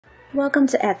Welcome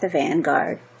to At the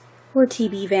Vanguard. We're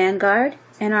TB Vanguard,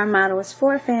 and our motto is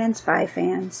for fans by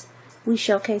fans. We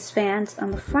showcase fans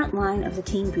on the front line of the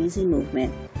TeamBreezy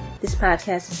movement. This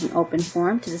podcast is an open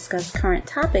forum to discuss current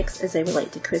topics as they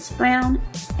relate to Chris Brown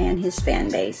and his fan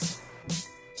base.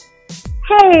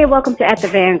 Hey, welcome to At the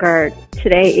Vanguard.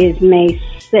 Today is May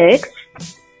 6th,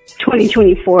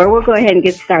 2024. We'll go ahead and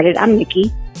get started. I'm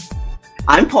Nikki.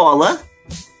 I'm Paula.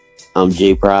 I'm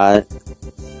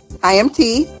𝙑𝙖𝙣𝙪𝙖. I am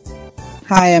T.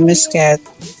 Hi, I'm Miss Cat.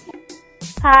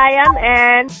 Hi, I'm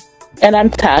Ann. And I'm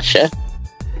Tasha.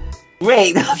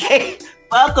 Great. Okay.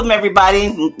 Welcome, everybody.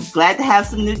 I'm glad to have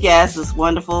some new guests. It's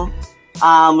wonderful.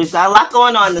 We've got a lot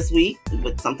going on this week,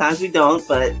 but sometimes we don't.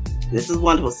 But this is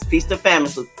wonderful. Feast of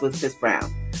Famines with Chris Brown.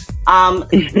 Some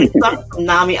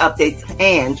NAMI updates.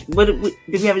 Ange, did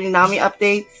we have any NAMI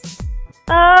updates?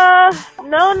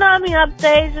 No NAMI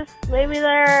updates. Just maybe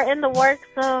they're in the works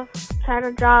of trying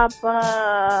to drop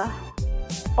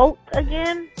Oat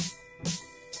again.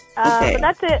 Okay. But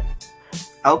that's it.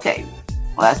 Okay.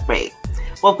 Well, that's great.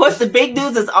 Well, of course, the big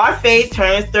news is our fave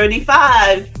turns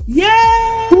 35. Yay!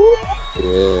 Yeah.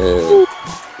 So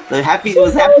it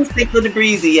was happy Cinco de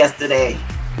Breezy yesterday.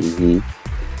 Mm-hmm.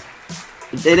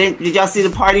 Did y'all see the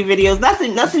party videos?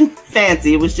 Nothing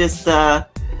fancy. It was just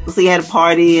he had a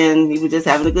party and he was just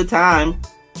having a good time.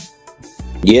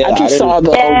 Yeah, I just saw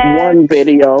the one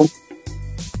video.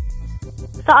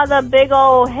 Saw the big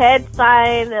old head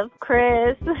sign of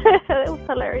Chris. It was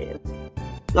hilarious.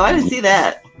 No, I didn't see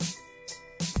that.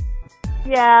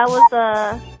 Yeah, it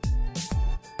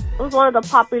was one of the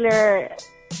popular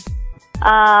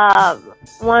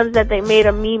ones that they made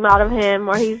a meme out of him,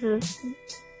 where he's just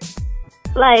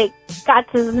like got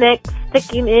his neck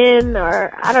sticking in,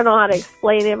 or I don't know how to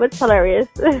explain it, but it's hilarious.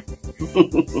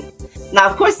 Now,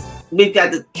 of course, we've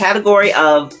got the category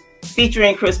of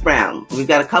featuring Chris Brown. We've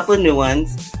got a couple of new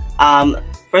ones.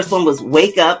 First one was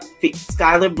Wake Up,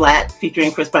 Skylar Blatt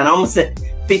featuring Chris Brown. I almost said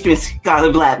featuring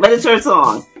Skylar Blatt, but it's her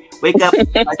song. Wake Up by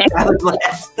Skylar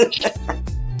Blatt.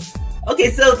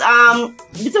 Okay, so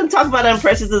we're going to talk about our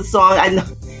impressions of the song. I know,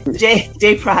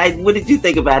 J Pride, what did you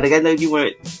think about it? I know you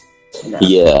weren't. No.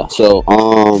 Yeah, so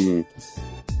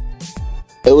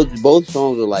it was, both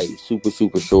songs were like super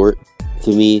short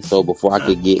to me. So before I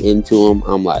could get into them,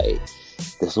 I'm like,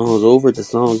 the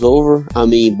song's over. I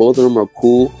mean, both of them are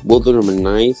cool. Both of them are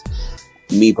nice.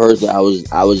 Me personally,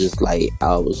 I was just like,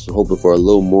 I was hoping for a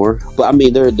little more. But I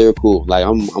mean, they're cool. Like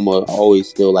I'm always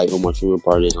still like on my streaming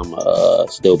parties. I'm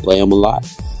still play them a lot.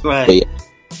 Right. But yeah,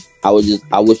 I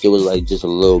wish it was like just a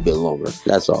little bit longer.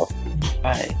 That's all.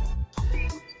 Right.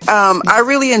 I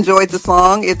really enjoyed the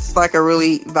song. It's like a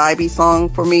really vibey song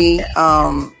for me.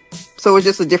 So it's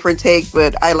just a different take,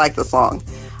 but I like the song.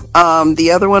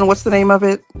 The other one, what's the name of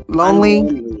it?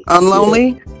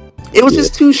 Unlonely. Yeah. It was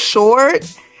just too short.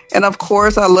 And of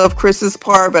course, I love Chris's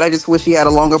part, but I just wish he had a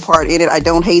longer part in it. I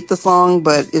don't hate the song,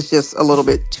 but it's just a little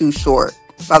bit too short.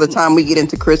 By the time we get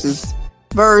into Chris's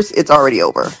verse, it's already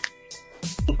over.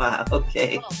 Wow.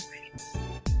 Okay.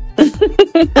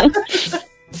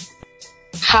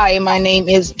 Hi, my name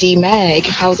is D-Mag.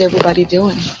 How's everybody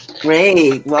doing?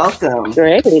 Great. Welcome.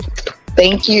 Great.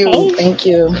 Thank you. Hey. Thank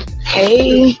you.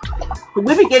 Hey.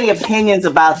 We've been getting opinions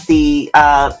about the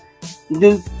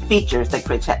new features that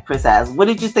Chris has. What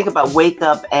did you think about Wake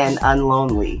Up and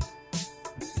Unlonely?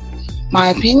 My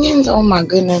opinions? Oh my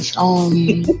goodness.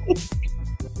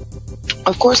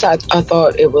 Of course, I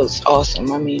thought it was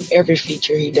awesome. I mean, every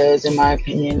feature he does, in my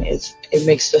opinion, it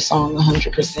makes the song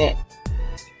 100%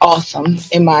 awesome,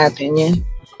 in my opinion.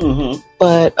 Mm-hmm.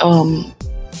 But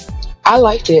I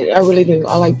liked it. I really do.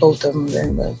 I like both of them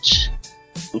very much.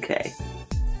 Okay.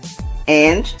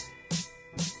 Ange?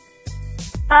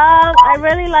 I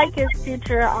really like his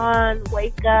feature on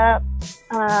Wake Up.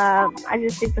 I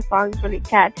just think the song's really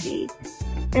catchy.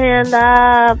 And,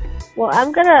 I'm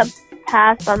gonna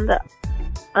pass on the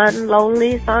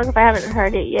Unlonely song if I haven't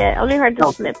heard it yet. I only heard the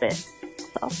snippet.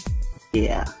 So.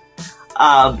 Yeah.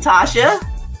 Tasha?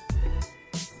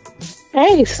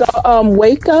 Hey, so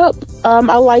Wake Up.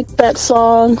 I like that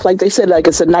song. Like they said, like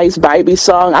it's a nice vibey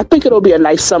song. I think it'll be a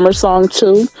nice summer song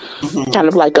too. Mm-hmm. Kind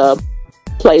of like a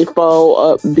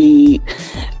playful, upbeat.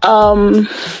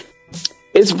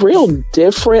 It's real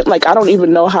different. Like I don't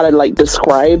even know how to like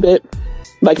describe it,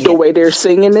 like the way they're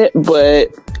singing it,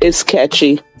 but it's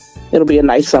catchy. It'll be a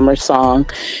nice summer song.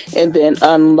 And then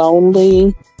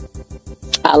Unlonely,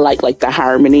 I like the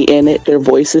harmony in it, their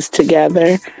voices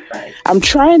together. Right. I'm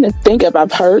trying to think if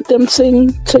I've heard them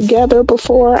sing together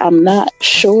before. I'm not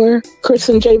sure. Chris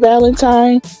and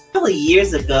Valentine. Probably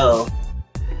years ago.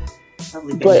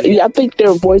 But yeah, I think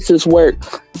their voices work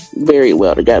very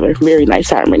well together. Very nice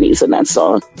harmonies in that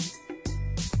song.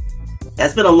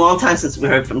 It's been a long time since we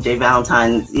heard from Jay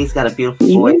Valentine. He's got a beautiful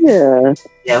voice.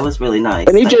 Yeah, it was really nice.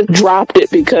 And he just dropped it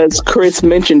because Chris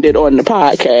mentioned it on the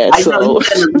podcast. So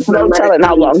no telling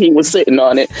how long he was sitting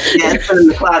on it. Yeah, it's been in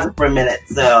the closet for a minute.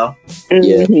 So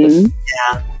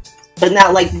yeah. But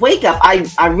now, like Wake Up,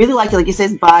 I really like it. Like you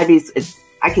said, it's vibey.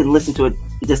 I can listen to it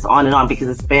just on and on because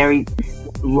it's very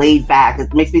laid back.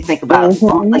 It makes me think about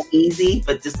like Easy,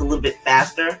 but just a little bit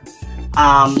faster.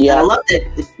 And I love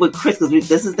that with Chris, because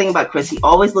this is the thing about Chris. He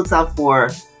always looks out for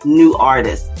new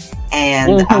artists,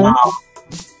 and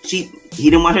he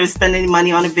didn't want her to spend any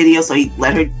money on a video, so he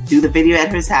let her do the video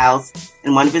at his house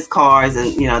in one of his cars,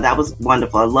 and that was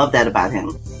wonderful. I love that about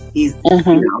him. He's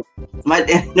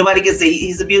nobody can say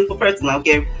he's a beautiful person. I don't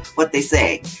care what they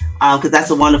say, because that's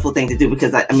a wonderful thing to do.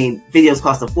 Because I mean, videos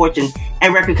cost a fortune,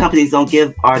 and record companies don't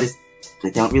give artists,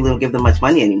 they don't give them much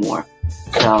money anymore.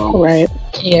 So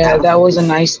that was a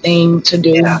nice thing to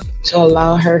do, to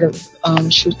allow her to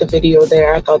shoot the video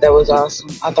there. I thought that was awesome.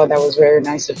 I thought that was very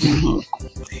nice of him.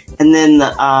 And then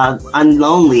the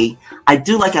Unlonely, I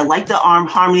like the arm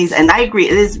harmonies, and I agree,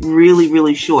 it is really,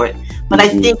 really short. But I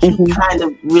think he kind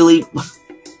of really,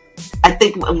 I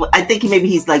think maybe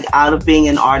he's like out of being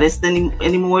an artist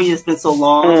anymore. It's been so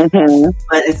long, and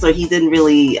so he didn't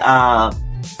really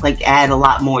like add a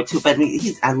lot more to it. But I mean,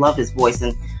 I love his voice,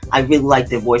 and I really like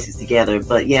their voices together.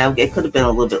 But yeah, it could have been a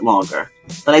little bit longer.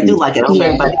 But I do like it. I hope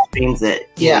everybody streams it.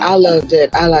 Yeah, I loved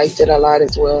it. I liked it a lot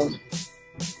as well.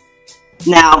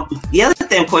 Now, the other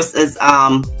thing, of course, is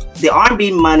the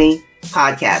R&B Money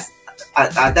podcast.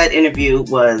 That interview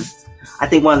was, I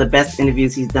think, one of the best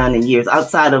interviews he's done in years,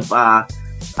 outside of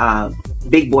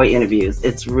Big Boy interviews.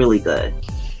 It's really good.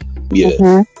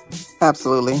 Yeah.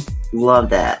 Absolutely. Love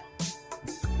that.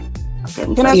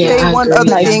 Okay, can I say one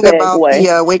other thing about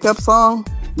the Wake Up song?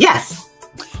 Yes.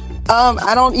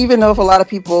 I don't even know if a lot of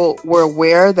people were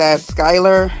aware that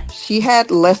Skylar, she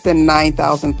had less than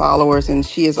 9,000 followers, and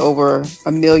she is over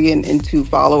 1,000,002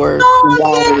 followers.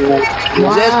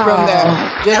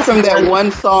 Just from that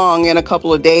one song in a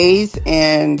couple of days,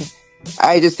 and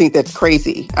I just think that's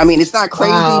crazy. I mean, it's not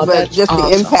crazy, but just the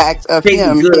impact of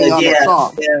him being on the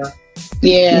song.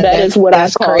 Yeah, that is what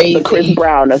I call the Chris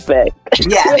Brown effect.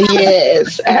 Yeah,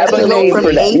 yes, I have a name for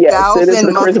that.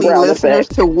 8,000 monthly listeners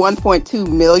to 1.2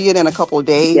 million in a couple of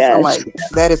days. Yes. I'm like,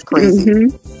 that is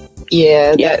crazy.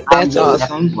 Yeah, that's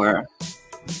awesome.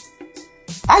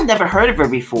 I've never heard of her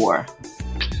before.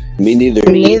 Me neither.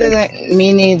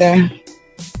 Me neither.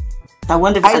 I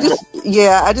wonder if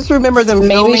I just remember them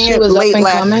filming it late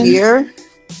last year.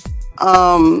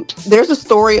 There's a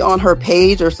story on her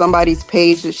page or somebody's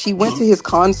page that she went to his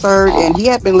concert and he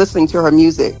had been listening to her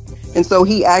music. And so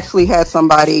he actually had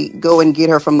somebody go and get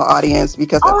her from the audience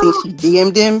because I think she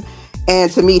DM'd him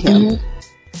and to meet him.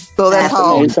 So that's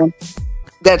how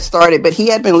that started. But he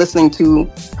had been listening to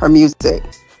her music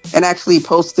and actually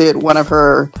posted one of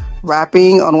her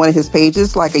rapping on one of his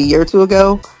pages like a year or two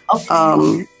ago.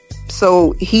 Okay.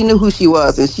 So he knew who she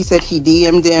was, and she said she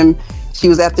DM'd him. She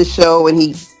was at the show and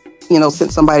he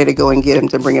sent somebody to go and get him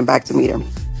to bring him back to meet him.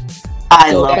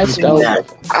 I love that.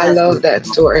 I love that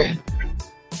story.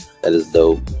 That is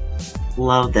dope.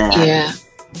 Love that. Yeah,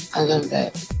 I love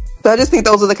that. So I just think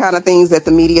those are the kind of things that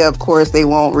the media, of course, they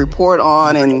won't report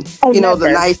on, and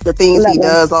the things he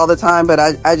does all the time. But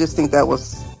I just think that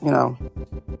was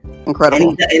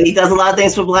incredible. And he does a lot of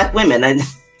things for Black women, and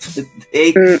you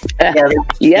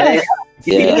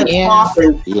can talk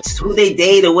and who they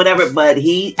date or whatever, but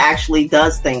he actually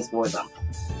does things for them.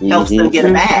 Helps them get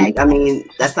a bag. I mean,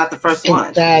 that's not the first one.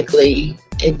 Exactly.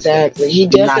 He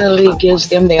definitely gives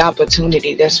them the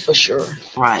opportunity. That's for sure.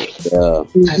 Right. Yeah.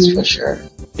 That's for sure.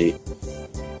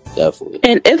 Definitely.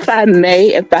 And if I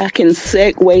can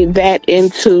segue that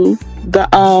into the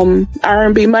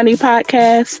R&B Money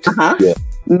podcast.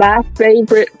 My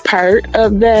favorite part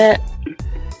of that,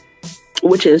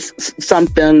 which is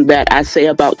something that I say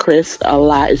about Chris a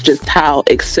lot, is just how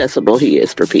accessible he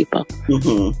is for people.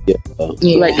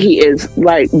 Like, he is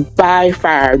like by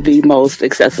far the most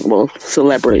accessible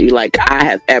celebrity like I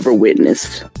have ever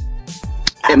witnessed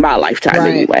in my lifetime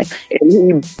anyway. And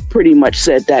he pretty much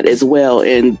said that as well,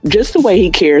 and just the way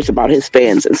he cares about his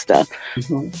fans and stuff.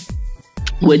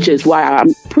 Which is why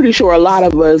I'm pretty sure a lot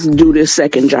of us do this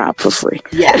second job for free.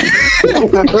 Yeah.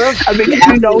 I mean,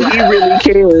 he really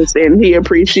cares and he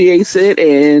appreciates it.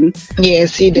 And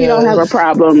yes, he does. He don't have a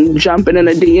problem jumping in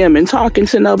a DM and talking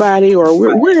to nobody or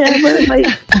whatever. Like,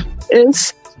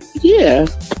 it's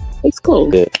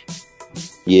cool.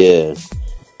 Yeah.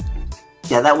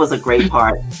 Yeah, that was a great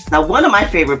part. Now, one of my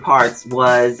favorite parts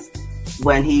was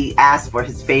when he asked for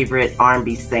his favorite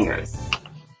R&B singers.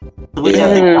 What do you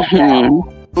think about that?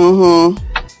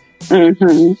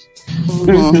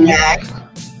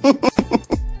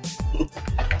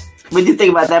 What do you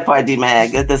think about that part,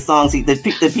 D-Mag? The songs,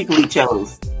 the people he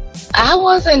chose. I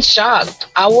wasn't shocked.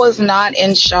 I was not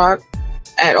in shock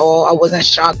at all. I wasn't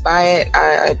shocked by it.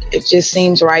 It just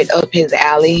seems right up his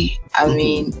alley. I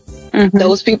mean,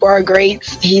 those people are great.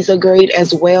 He's a great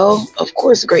as well. Of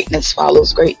course, greatness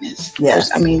follows greatness.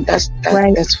 Yes. I mean, that's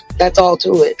all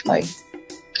to it. Like,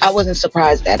 I wasn't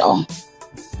surprised at all.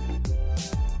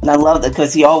 And I love that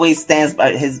because he always stands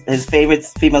by his favorite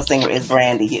female singer is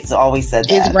Brandy. He's always said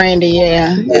that. It's Brandy,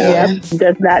 yeah.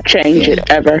 Does not change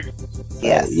it ever.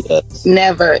 Yes.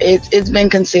 Never. It's been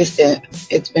consistent.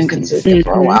 It's been consistent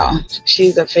for a while.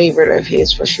 She's a favorite of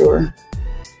his for sure.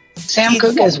 Sam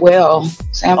Cooke as well.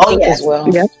 As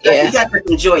well. Yep. Yeah. You got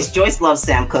Joyce. Joyce loves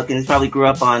Sam Cooke and probably grew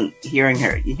up on hearing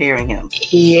him.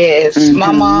 Yes.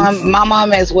 My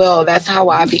mom as well. That's how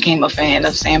I became a fan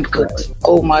of Sam Cooke.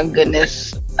 Oh my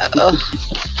goodness.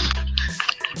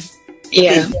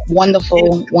 Yeah.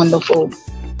 Wonderful artist.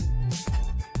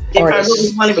 What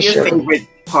was one of your favorite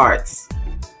parts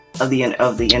of the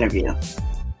interview?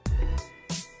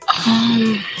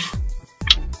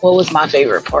 What was my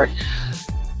favorite part?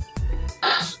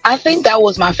 I think that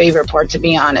was my favorite part, to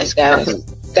be honest, guys.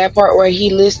 That part where he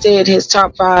listed his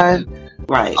top 5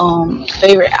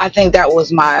 favorite. I think that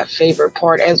was my favorite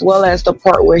part, as well as the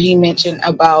part where he mentioned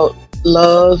about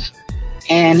love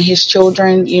and his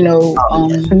children,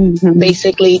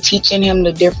 basically teaching him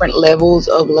the different levels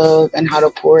of love and how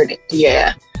to pour it.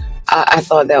 Yeah. I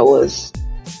thought that was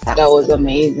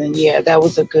amazing. Yeah, that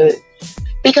was a good,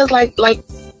 because like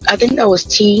I think that was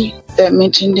T that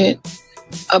mentioned it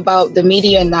about the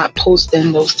media not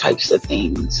posting those types of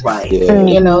things. Right.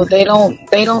 Yeah. They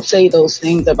don't say those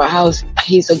things about how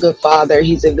he's a good father,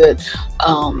 he's a good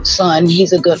son,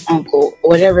 he's a good uncle,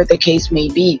 whatever the case may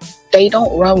be. They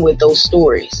don't run with those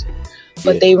stories,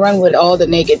 but they run with all the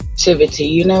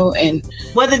negativity, and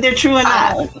whether they're true or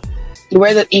not.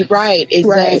 Whether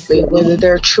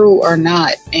they're true or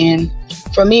not. And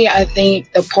for me, I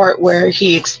think the part where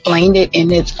he explained it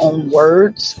in its own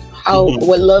words,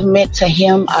 what love meant to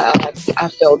him, I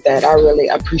felt that. I really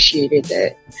appreciated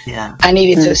that. Yeah, I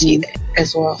needed to see that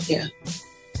as well. Yeah.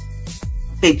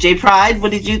 Hey, J Pride,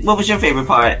 what was your favorite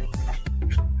part?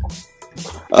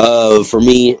 For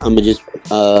me, I'm gonna just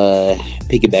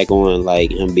piggyback on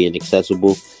like him being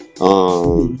accessible.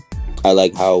 I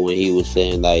like how when he was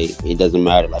saying like it doesn't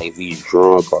matter like if he's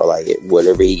drunk or like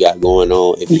whatever he got going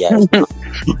on, if he has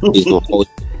he's gonna post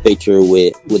a picture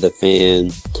with a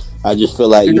fan. I just feel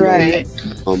like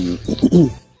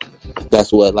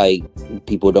that's what like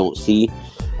people don't see,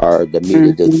 or the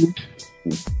media doesn't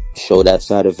show that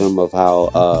side of him of how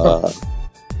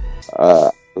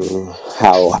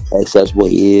accessible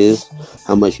he is,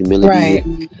 how much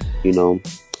humility he is,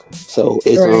 so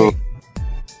it's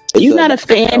you're not a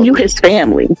fan, you his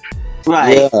family.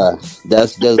 Right. Yeah,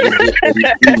 that's legit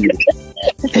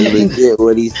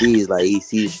what he sees. Like he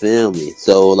sees family.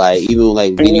 So like even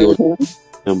like videos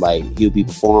and like he'll be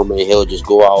performing and he'll just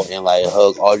go out and like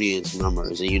hug audience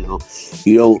members, and you don't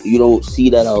see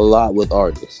that a lot with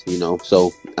artists,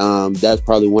 So that's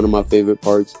probably one of my favorite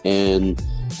parts. And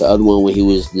the other one when he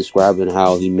was describing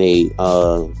how he made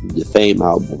the Fame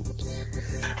album.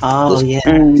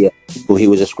 When he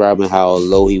was describing how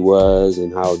low he was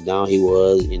and how down he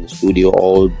was in the studio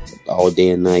all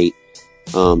day and night.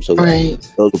 Those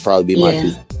would probably be my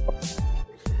two.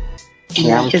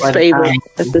 Yeah, his favorite.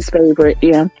 That's his favorite.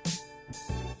 Yeah.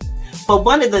 But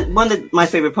one of my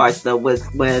favorite parts though was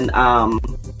when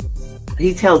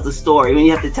he tells the story. When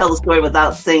you have to tell the story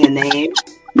without saying a name.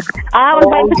 I was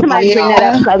waiting for somebody to bring that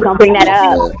up. So I was gonna bring that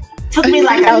up. Took me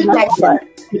like a second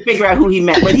to figure out who he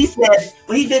meant. When he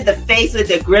did the face with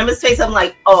the grimace face, I'm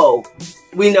like, oh,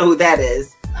 we know who that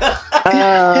is.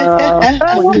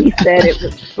 When he said it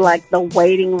was like the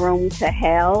waiting room to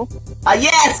hell.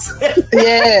 Yes.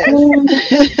 Yeah.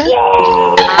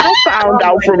 I found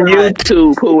out from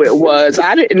YouTube who it was.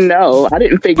 I didn't know. I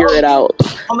didn't figure it out.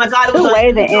 Oh my God! It was the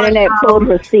way the internet pulled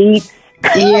receipts.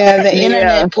 Yeah, the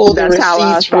internet pulled the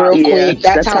receipts real quick.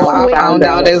 That's how I found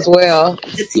out as well.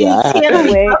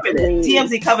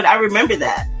 TMZ covered. I remember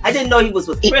that. I didn't know he was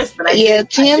with Chris, but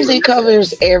TMZ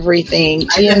covers everything.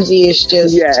 TMZ is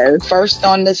just first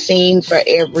on the scene for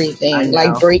everything.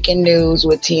 Like breaking news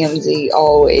with TMZ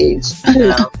always.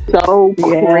 So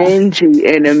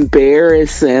cringy and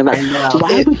embarrassing. Like,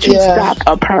 why would you stop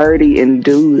a party and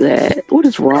do that? What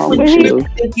is wrong with you? You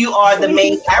think you are the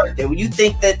main character. You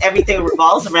think that everything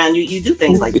revolves around you, you do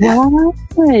things like that.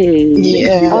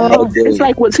 Yeah. It's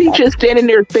like, was he just standing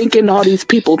there thinking all these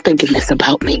people thinking this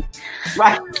about me?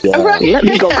 Right. Yeah. Let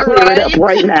me go clear it up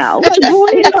right now. Like, boy,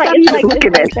 he's not even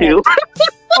looking at you.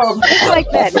 It's like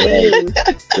that meme.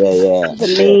 Yeah. The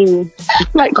meme.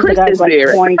 Like, Chris The guy's is like there.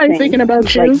 I'm pointing. thinking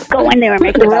about you. Like, go in there and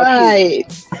make it about you.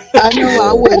 Right. I know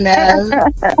I wouldn't have.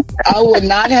 I would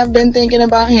not have been thinking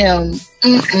about him.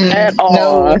 At all.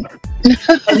 No.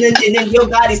 And then Yo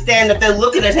Gotti's standing up there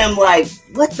looking at him like,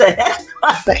 what the heck?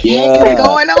 What the heck Yeah. is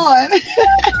going on?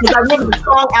 Because I remember the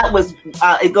song out was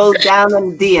It Goes Down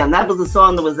in the DM. That was the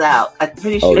song that was out. I'm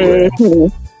pretty sure. it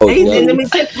was. Oh, And yeah. then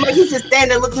he's just standing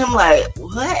there looking at him like,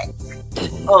 what?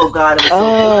 Oh God, it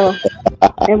was so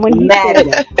And when he mad.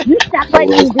 said, you stop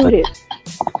letting him do this.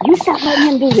 You stop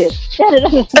letting him do this. Shut it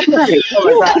up. Right.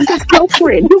 Oh my God. Just go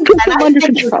for it. You get And him I under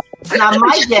think control. Now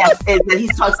my guess is that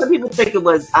he's talking. Some people think it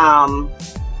was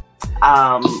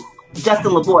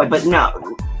Justin LeBoy, but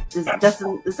no, is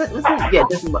Justin. Is that, was it? Yeah,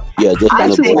 Justin. Yeah, just I on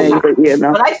the think- board. But, you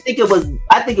know. But I think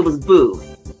it was Boo,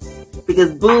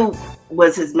 because Boo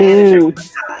was his manager at the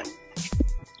time.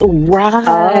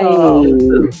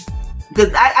 Right.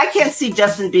 Because I can't see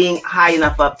Justin being high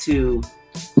enough up to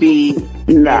be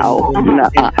No.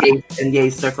 in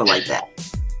Ye's circle like that.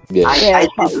 Yeah. I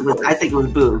think it was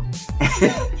Boo,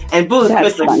 and Boo and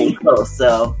That's Chris are funny. really close.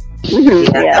 So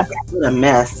Yeah. what a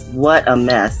mess! What a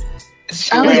mess!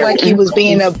 Sounded like he was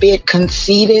being a bit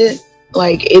conceited.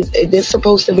 Like, is this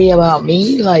supposed to be about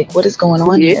me? Like, what is going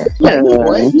on here? Like,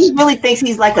 what? He really thinks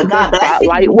he's like a god, but I think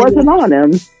Spotlight wasn't on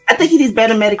him. I think he needs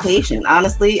better medication.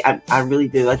 Honestly, I really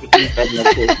do. I think he needs better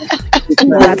medication.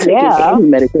 Not taking Yeah. any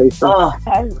medication. Oh,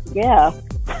 Yeah.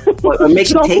 or make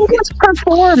him So take who it. was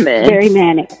performing? Very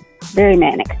manic. Very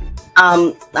manic.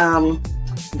 Down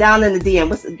in the DM.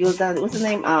 What's his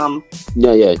name? Yeah. Oh,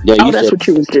 You that's said what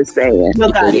you was just saying. Yo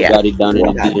Gotti. Yeah. got it down in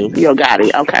the DM. Yo, got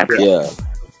it. Okay. Yeah.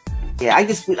 Yeah, I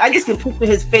just can picture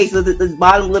his face with his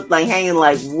bottom lip like hanging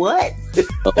like what?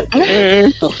 Yeah.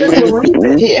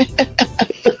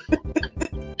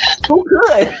 Who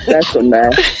could? That's a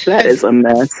mess. That is a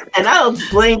mess. And I don't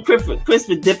blame Chris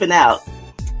for dipping out.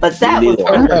 But that Me was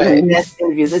neither. one of the best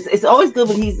interviews. It's always good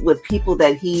when he's with people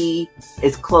that he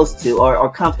is close to or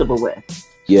comfortable with.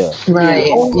 Yeah.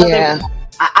 Right. Yeah.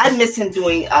 I miss him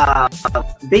doing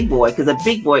Big Boy, because the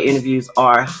Big Boy interviews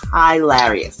are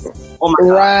hilarious. Oh my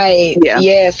God. Right. Yeah.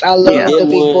 Yes, I love Yeah. the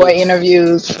Big Boy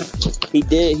interviews. He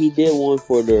did one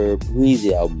for the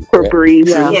Breezy album. For correct?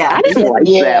 Breezy. Yeah. I didn't like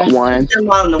Yeah. that one. It's been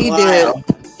long in a He while.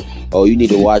 Oh, you need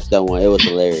to watch that one. It was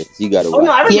hilarious. You got to Oh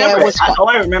no, I watch. remember Yeah, it it. was fun.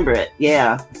 I remember it.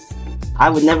 Yeah, I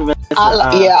would never miss it.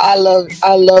 I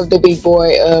love the Big Boy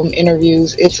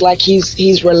interviews. It's like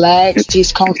he's relaxed,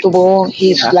 he's comfortable,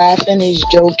 he's laughing, he's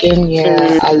joking.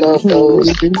 Yeah, I love those.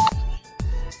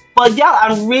 But y'all,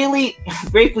 I'm really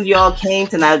grateful y'all came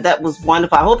tonight. That was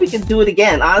wonderful. I hope you can do it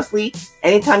again. Honestly,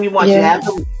 anytime you want, Yeah. you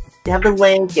have the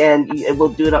link, and we'll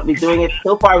do it. We're doing it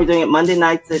so far. We're doing it Monday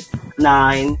nights at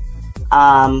 9.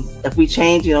 If we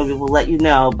change, we will let you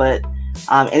know. But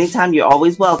anytime, you're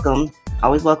always welcome.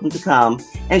 Always welcome to come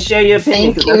and share your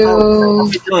opinion. Thank 'cause that's all you.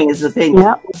 we're doing is opinion.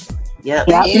 Yep. Yep.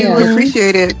 Thank you. We Yeah.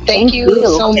 appreciate it. Thank you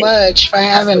so much for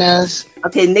having us.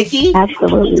 Okay, Nikki.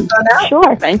 Absolutely. you gone out?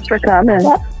 Sure. Thanks for coming.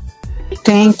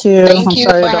 Thank you. Thank I'm you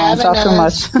sorry for I don't having talk too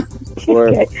us. much. Or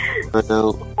Okay. sign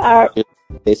out. All right.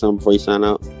 Say something before you sign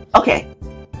out. Okay.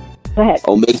 Go ahead.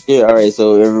 Oh, make sure. All right,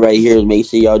 so everybody here, make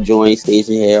sure y'all join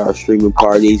Stationhead. Our streaming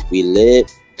parties, we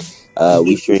lit.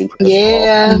 We stream.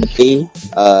 Yeah. My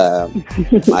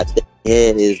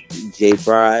Stationhead is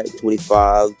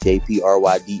JPride25,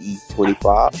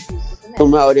 JPRYDE25.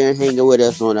 Come out there and hang with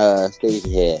us on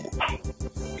Stationhead.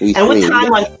 We And what stream.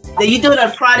 time you do it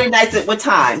on Friday nights at what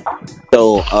time?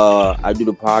 So I do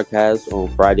the podcast on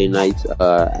Friday nights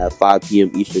at 5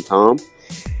 p.m. Eastern time.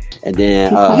 And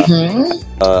then Mhm.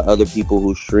 other people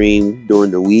who stream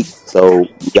during the week. So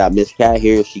we got Miss Cat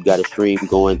here. She got a stream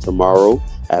going tomorrow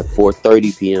at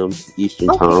 4:30 p.m. Eastern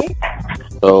time.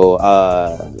 So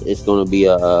it's going to be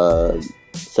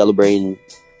celebrating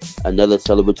another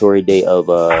celebratory day of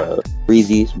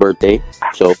Breezy's birthday.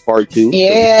 So part 2.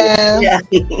 Yeah. Yeah.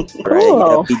 Right?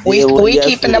 Cool. We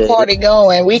keeping the party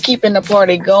going. We keeping the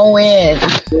party going.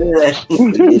 Good.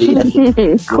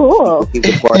 Cool. Keep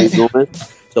the party going.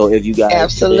 So if you guys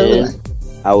Absolutely. can,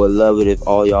 I would love it if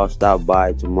all y'all stop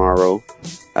by tomorrow.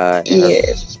 And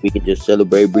Yes. we can just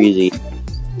celebrate Breezy.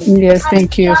 Yes,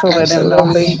 thank you for letting know.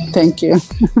 Absolutely. Thank you.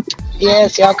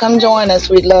 Yes, y'all come join us.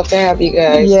 We'd love to have you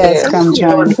guys. Yes, Yeah. come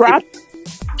join.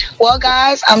 Well,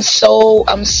 guys, I'm so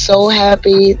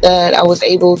happy that I was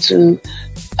able to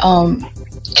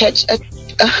catch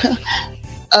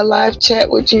a live chat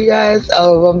with you guys.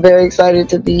 I'm very excited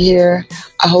to be here.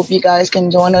 I hope you guys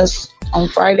can join us on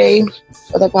Friday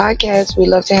for the podcast. We'd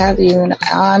love to have you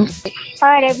on. All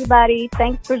right, everybody.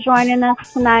 Thanks for joining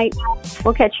us tonight.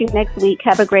 We'll catch you next week.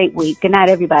 Have a great week. Good night,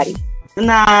 everybody. Good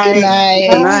night. Good night.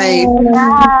 Good night.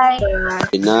 Good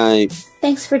night. Good night.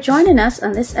 Thanks for joining us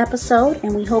on this episode,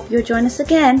 and we hope you'll join us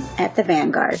again at the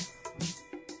Vanguard.